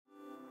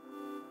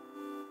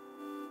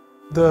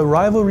The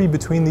rivalry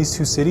between these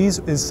two cities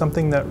is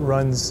something that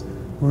runs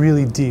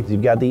really deep.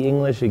 You've got the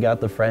English, you've got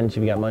the French,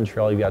 you've got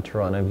Montreal, you've got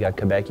Toronto, you've got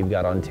Quebec, you've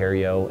got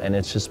Ontario, and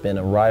it's just been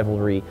a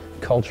rivalry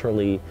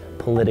culturally,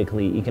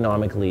 politically,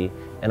 economically,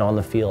 and on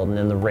the field and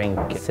in the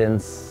rink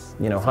since,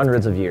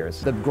 hundreds of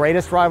years. The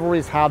greatest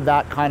rivalries have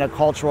that kind of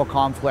cultural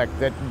conflict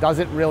that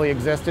doesn't really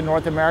exist in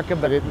North America,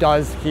 but it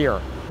does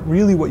here.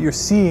 Really what you're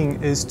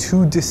seeing is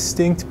two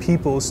distinct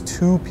peoples,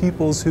 two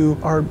peoples who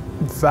are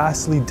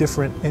vastly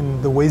different in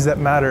the ways that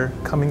matter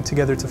coming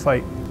together to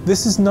fight.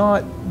 This is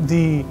not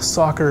the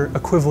soccer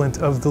equivalent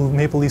of the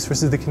Maple Leafs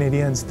versus the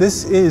Canadiens.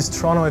 This is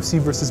Toronto FC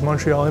versus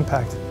Montreal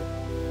Impact.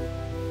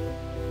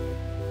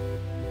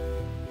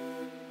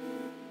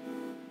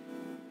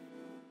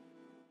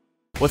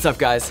 What's up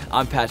guys,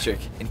 I'm Patrick,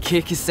 and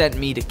Kik has sent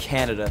me to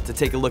Canada to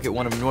take a look at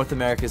one of North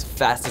America's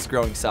fastest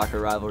growing soccer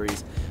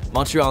rivalries,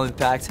 Montreal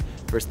Impact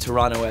versus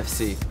Toronto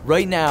FC.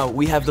 Right now,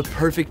 we have the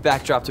perfect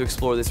backdrop to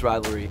explore this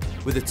rivalry,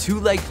 with a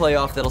two-leg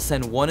playoff that'll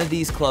send one of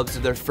these clubs to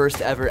their first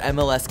ever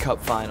MLS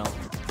Cup final.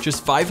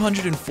 Just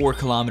 504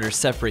 kilometers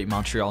separate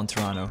Montreal and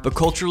Toronto, but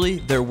culturally,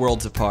 they're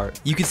worlds apart.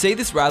 You could say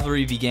this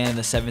rivalry began in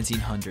the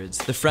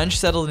 1700s. The French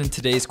settled in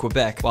today's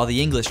Quebec, while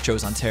the English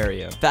chose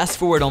Ontario. Fast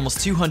forward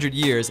almost 200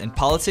 years, and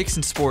politics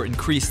and sport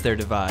increased their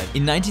divide.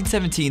 In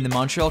 1917, the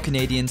Montreal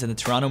Canadiens and the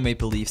Toronto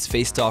Maple Leafs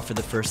faced off for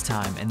the first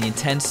time, and the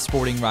intense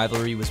sporting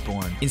rivalry was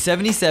born. In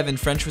 77,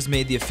 French was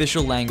made the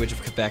official language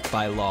of Quebec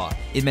by law.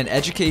 It meant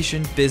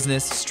education,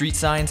 business, street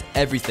signs,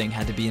 everything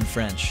had to be in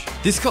French.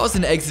 This caused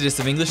an exodus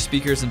of English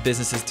speakers and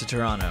businesses to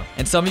Toronto,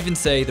 and some even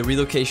say the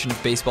relocation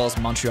of baseball's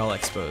Montreal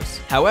Expos.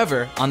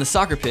 However, on the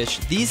soccer pitch,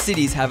 these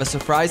cities have a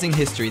surprising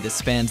history that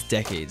spans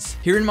decades.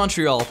 Here in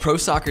Montreal, pro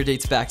soccer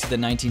dates back to the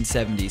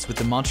 1970s with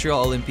the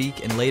Montreal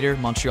Olympique and later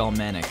Montreal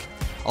Manic.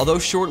 Although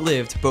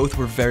short-lived, both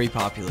were very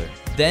popular.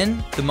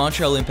 Then, the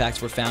Montreal Impacts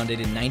were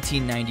founded in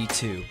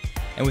 1992.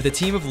 And with a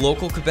team of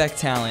local Quebec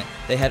talent,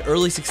 they had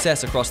early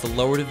success across the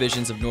lower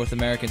divisions of North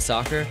American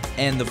soccer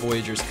and the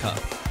Voyageurs Cup,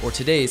 or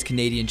today's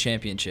Canadian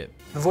Championship.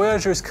 The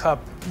Voyageurs Cup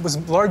was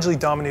largely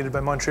dominated by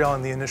Montreal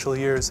in the initial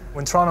years.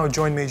 When Toronto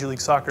joined Major League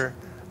Soccer,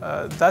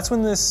 that's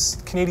when this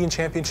Canadian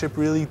Championship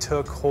really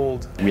took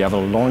hold. We have a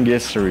long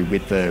history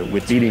with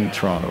beating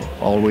Toronto,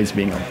 always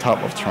being on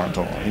top of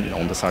Toronto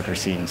on the soccer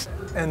scenes.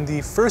 And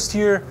the first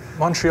year,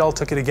 Montreal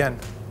took it again.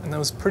 And that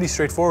was pretty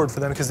straightforward for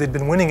them because they'd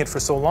been winning it for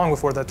so long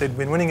before that. They'd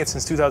been winning it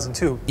since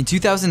 2002. In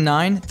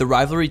 2009, the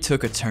rivalry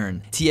took a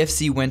turn.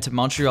 TFC went to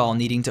Montreal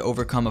needing to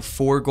overcome a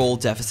 4-goal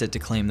deficit to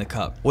claim the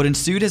cup. What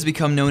ensued has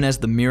become known as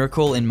the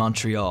Miracle in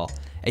Montreal,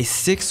 a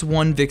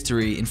 6-1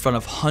 victory in front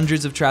of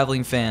hundreds of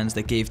traveling fans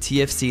that gave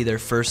TFC their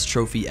first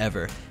trophy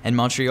ever, and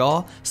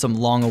Montreal some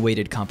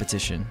long-awaited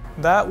competition.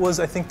 That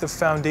was, I think, the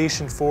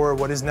foundation for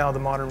what is now the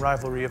modern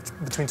rivalry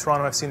between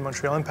Toronto FC and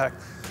Montreal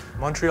Impact.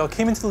 Montreal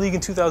came into the league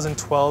in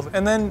 2012,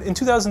 and then in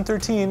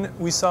 2013,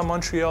 we saw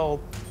Montreal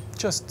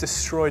just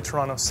destroy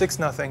Toronto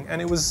 6-0,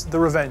 and it was the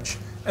revenge.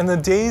 And the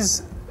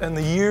days and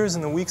the years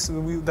and the weeks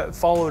that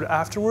followed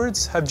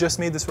afterwards have just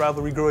made this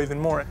rivalry grow even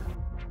more.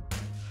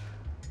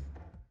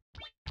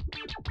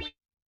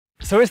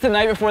 So it's the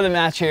night before the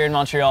match here in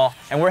Montreal,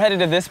 and we're headed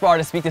to this bar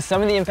to speak to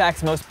some of the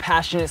Impact's most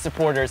passionate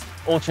supporters,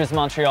 Ultras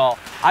Montreal.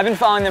 I've been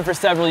following them for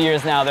several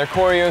years now. Their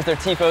choreos, their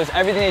tifos,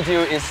 everything they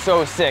do is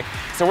so sick.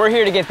 So we're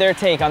here to get their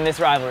take on this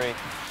rivalry.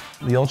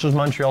 The Ultras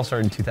Montreal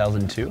started in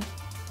 2002.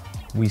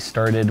 We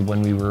started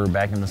when we were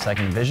back in the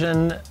second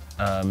division,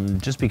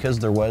 just because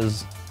there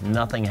was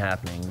nothing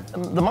happening.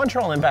 The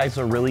Montreal Impacts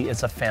are really,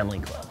 it's a family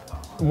club.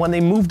 When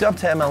they moved up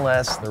to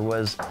MLS, there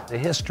was a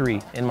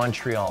history in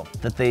Montreal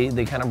that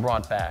they kind of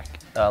brought back.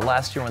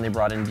 Last year when they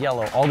brought in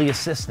Yellow, all the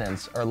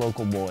assistants are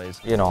local boys.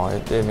 You know,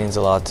 it means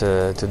a lot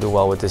to do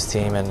well with this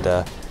team,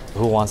 and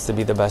who wants to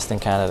be the best in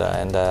Canada,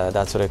 and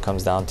that's what it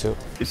comes down to.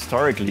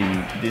 Historically,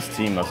 this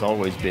team has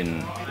always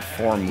been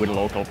formed with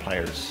local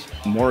players.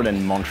 More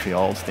than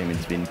Montreal's team,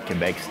 it's been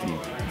Quebec's team.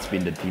 It's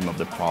been the team of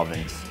the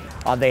province.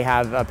 They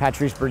have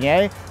Patrice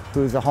Bernier,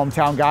 who's a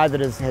hometown guy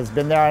that has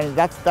been there, and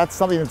that's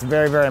something that's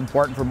very, very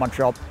important for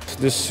Montreal.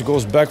 This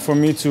goes back for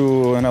me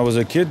to when I was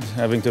a kid,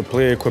 having to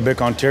play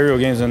Quebec-Ontario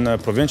games in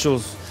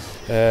provincials.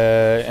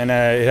 And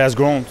it has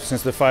grown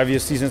since the 5-year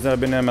seasons that I've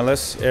been in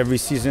MLS. Every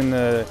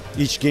season,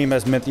 each game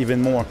has meant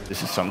even more.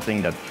 This is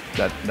something that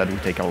we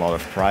take a lot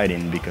of pride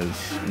in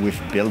because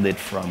we've built it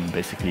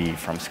basically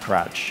from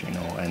scratch,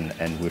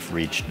 and we've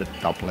reached the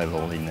top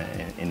level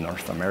in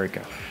North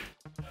America.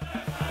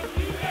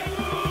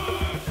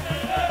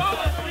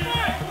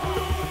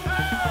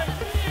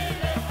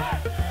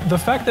 The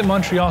fact that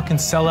Montreal can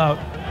sell out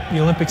the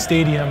Olympic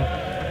Stadium,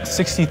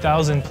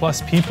 60,000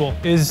 plus people,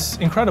 is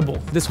incredible.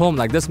 This home,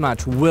 like this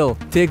match, will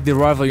take the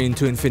rivalry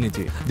into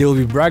infinity. There will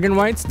be bragging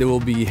rights, there will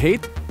be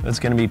hate. It's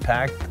going to be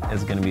packed,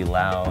 it's going to be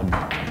loud.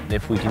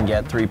 If we can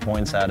get 3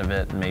 points out of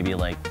it, maybe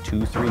like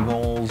 2-3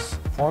 goals.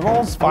 4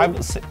 goals?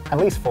 5? 6? At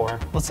least 4.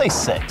 Let's say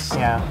 6.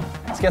 Yeah.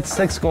 Let's get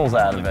 6 goals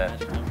out of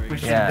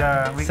it.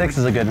 Yeah, 6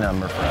 is a good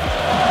number for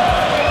us.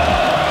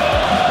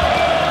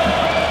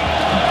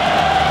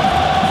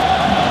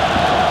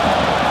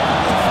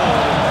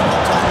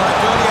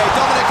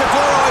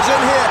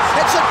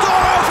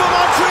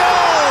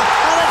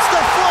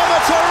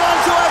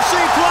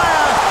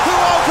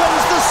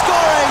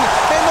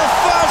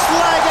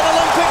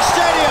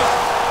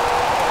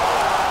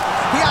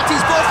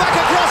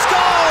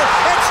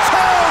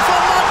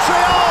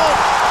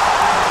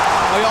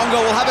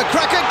 Toronto will have a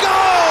crack at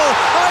goal!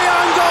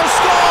 Ayongo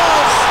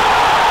scores!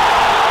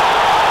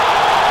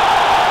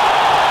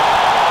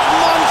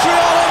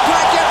 Montreal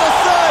Impact get the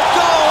third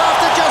goal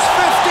after just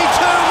 52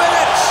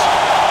 minutes!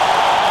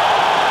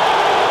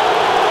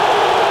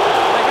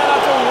 They got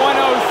up to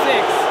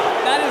 106.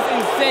 That is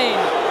insane.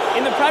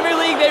 In the Premier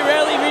League, they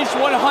rarely reach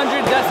 100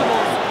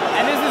 decibels,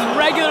 and this is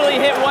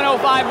regularly hit 105,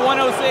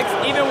 106,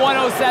 even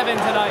 107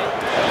 tonight.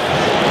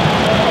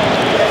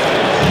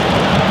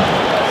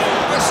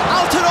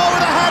 Altidore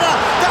with a header,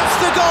 that's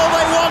the goal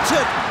they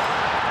wanted.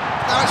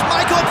 Now it's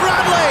Michael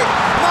Bradley.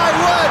 My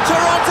word,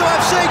 Toronto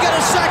FC get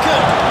a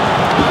second.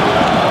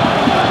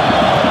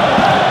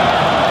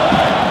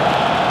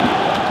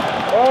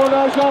 On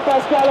a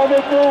Jean-Pascal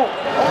avec nous.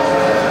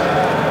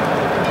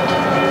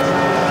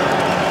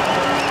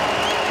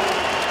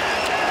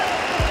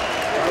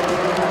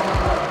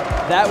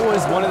 That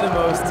was one of the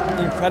most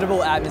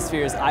incredible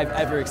atmospheres I've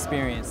ever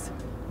experienced.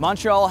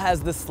 Montreal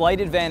has the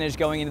slight advantage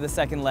going into the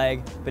second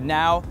leg, but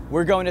now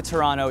we're going to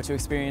Toronto to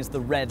experience the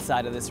red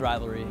side of this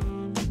rivalry.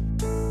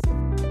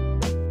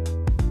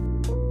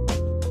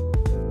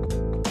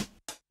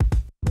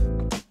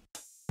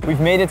 We've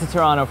made it to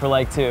Toronto for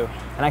leg 2,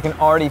 and I can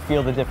already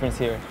feel the difference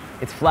here.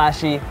 It's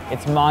flashy,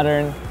 it's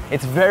modern,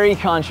 it's very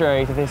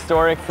contrary to the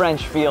historic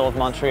French feel of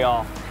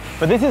Montreal.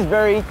 But this is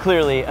very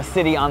clearly a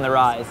city on the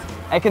rise,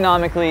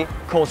 economically,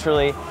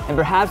 culturally, and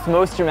perhaps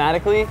most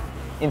dramatically,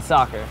 in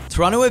soccer.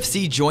 Toronto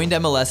FC joined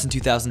MLS in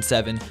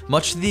 2007,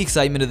 much to the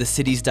excitement of the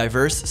city's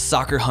diverse,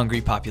 soccer-hungry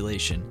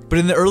population. But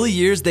in the early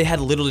years, they had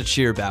little to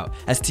cheer about,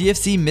 as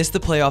TFC missed the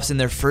playoffs in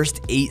their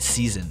first 8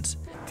 seasons.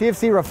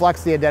 TFC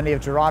reflects the identity of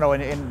Toronto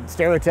in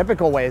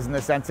stereotypical ways, in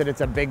the sense that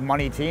it's a big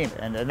money team,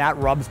 and that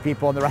rubs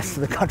people in the rest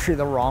of the country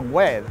the wrong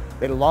way.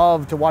 They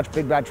love to watch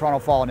Big Bad Toronto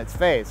fall in its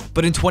face.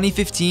 But in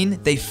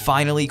 2015, they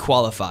finally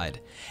qualified.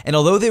 And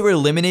although they were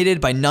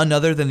eliminated by none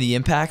other than the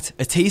Impact,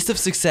 a taste of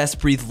success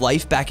breathed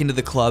life back into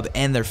the club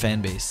and their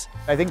fan base.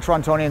 I think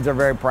Torontonians are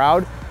very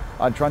proud.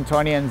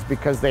 Torontonians,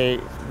 because they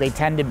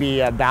tend to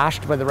be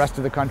bashed by the rest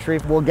of the country,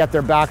 will get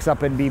their backs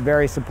up and be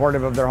very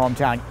supportive of their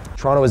hometown.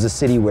 Toronto is a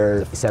city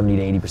where 70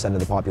 to 80% of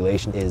the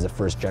population is a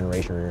first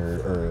generation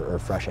or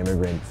fresh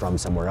immigrant from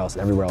somewhere else.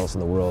 Everywhere else in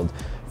the world,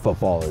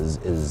 football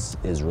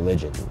is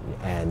religion.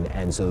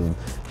 And so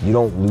you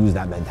don't lose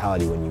that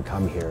mentality when you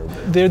come here.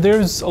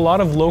 There's a lot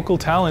of local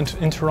talent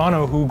in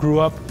Toronto who grew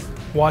up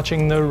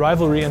watching the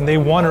rivalry and they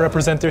want to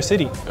represent their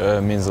city.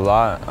 It means a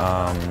lot.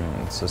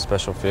 It's a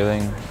special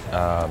feeling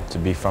to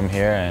be from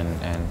here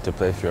and to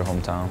play for your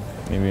hometown.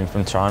 Being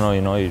from Toronto, you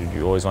know,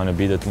 you always want to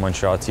beat the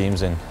Montreal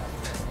teams, and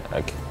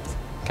I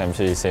can't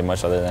really say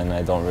much other than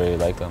I don't really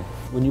like them.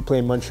 When you play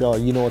in Montreal,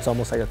 you know it's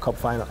almost like a cup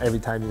final every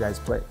time you guys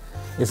play.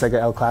 It's like an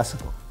El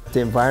Clasico. The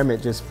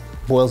environment just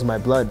boils my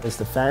blood. It's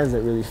the fans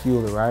that really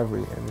fuel the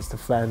rivalry, and it's the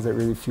fans that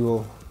really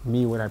fuel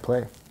me when I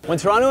play. When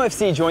Toronto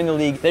FC joined the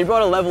league, they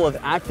brought a level of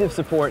active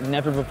support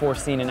never before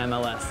seen in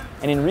MLS.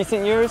 And in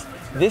recent years,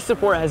 this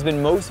support has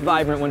been most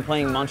vibrant when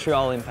playing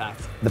Montreal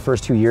Impact. The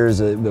first 2 years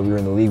that we were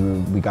in the league,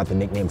 we got the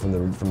nickname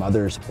from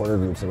other supporter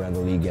groups around the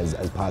league as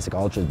Plastic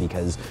Ultras,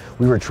 because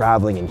we were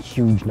traveling in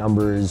huge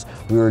numbers,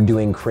 we were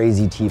doing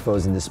crazy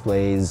tifos and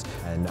displays,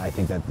 and I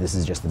think that this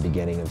is just the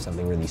beginning of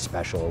something really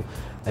special,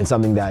 and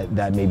something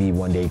that maybe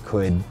one day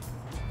could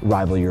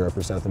rival Europe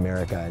or South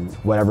America. And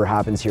whatever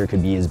happens here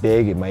could be as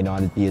big, it might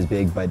not be as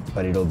big, but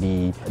it'll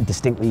be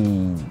distinctly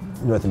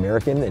North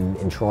American,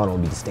 and Toronto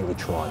will be distinctly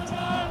Toronto.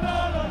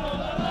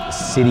 The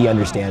city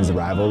understands the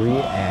rivalry,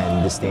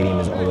 and the stadium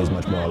is always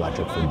much more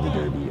electric for the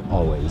Derby,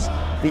 always.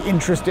 The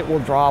interest it will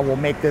draw will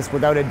make this,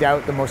 without a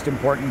doubt, the most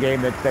important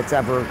game that's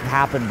ever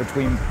happened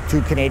between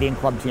two Canadian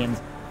club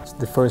teams. It's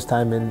the first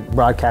time in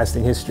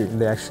broadcasting history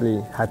they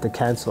actually had to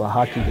cancel a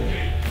hockey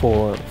game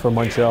for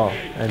Montreal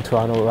and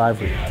Toronto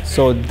rivalry.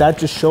 So that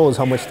just shows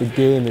how much the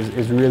game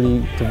is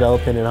really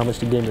developing and how much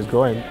the game is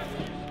growing.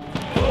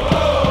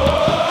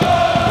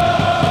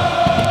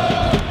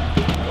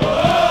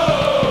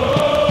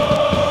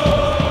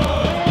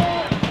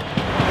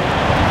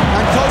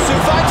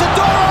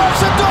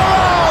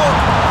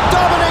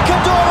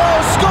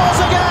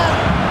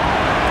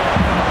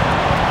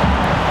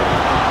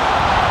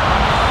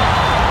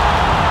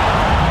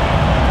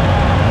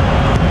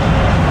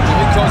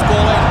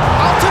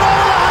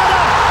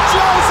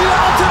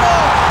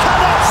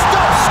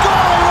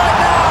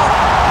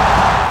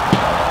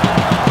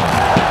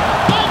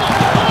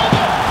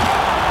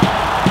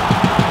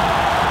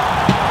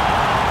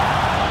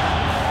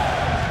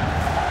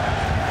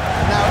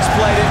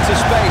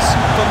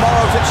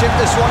 Chip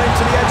this one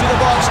into the edge of the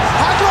box.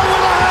 Haglund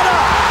with a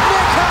header!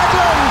 Nick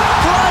Haglund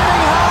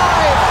climbing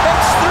high!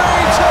 It's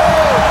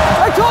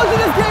 3-2! I told you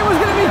this game was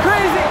going to be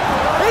crazy!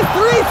 It's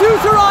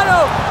 3-2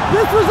 Toronto!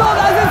 This result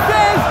as it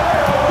stands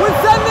would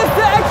send this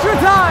to extra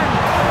time!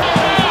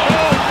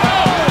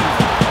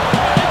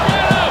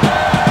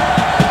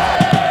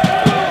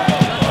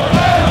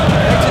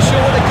 Victor Shaw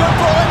with a good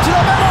ball into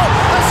the middle!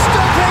 A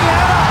stopping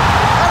header!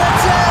 And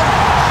it's in!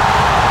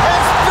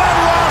 It's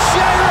Benoit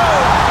Cheyrou!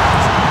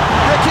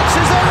 Ricketts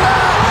is in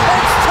there!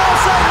 It's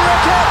tossing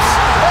Ricketts!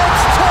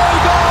 It's 2-2!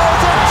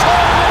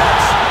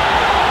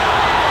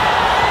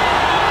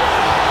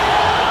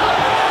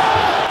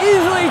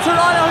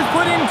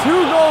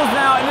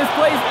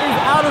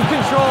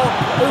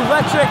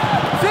 electric.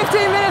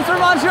 15 minutes for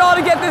Montreal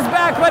to get this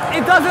back, but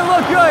it doesn't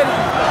look good.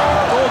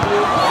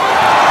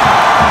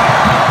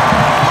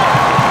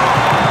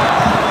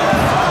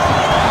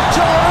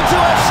 Toronto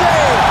FC,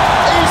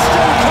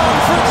 Eastern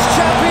Conference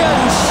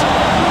champions.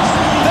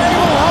 They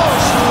will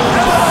host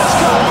MLS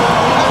Cup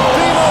at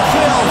BMO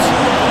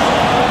Field.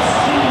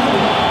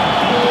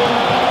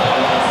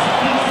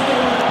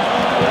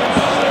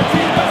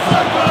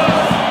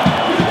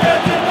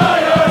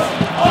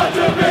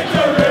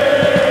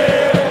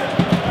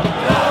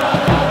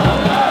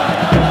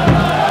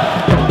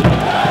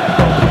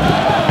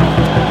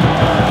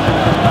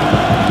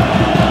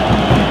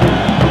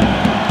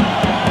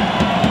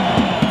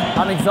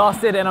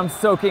 Exhausted and I'm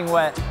soaking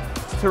wet.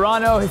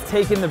 Toronto has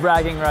taken the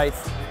bragging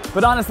rights,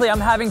 but honestly I'm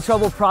having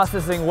trouble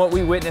processing what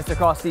we witnessed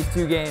across these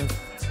two games.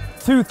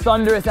 Two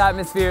thunderous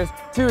atmospheres,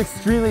 two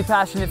extremely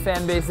passionate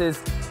fan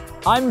bases.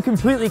 I'm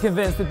completely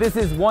convinced that this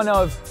is one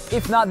of,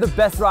 if not the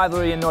best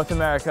rivalry in North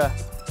America.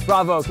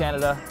 Bravo,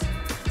 Canada.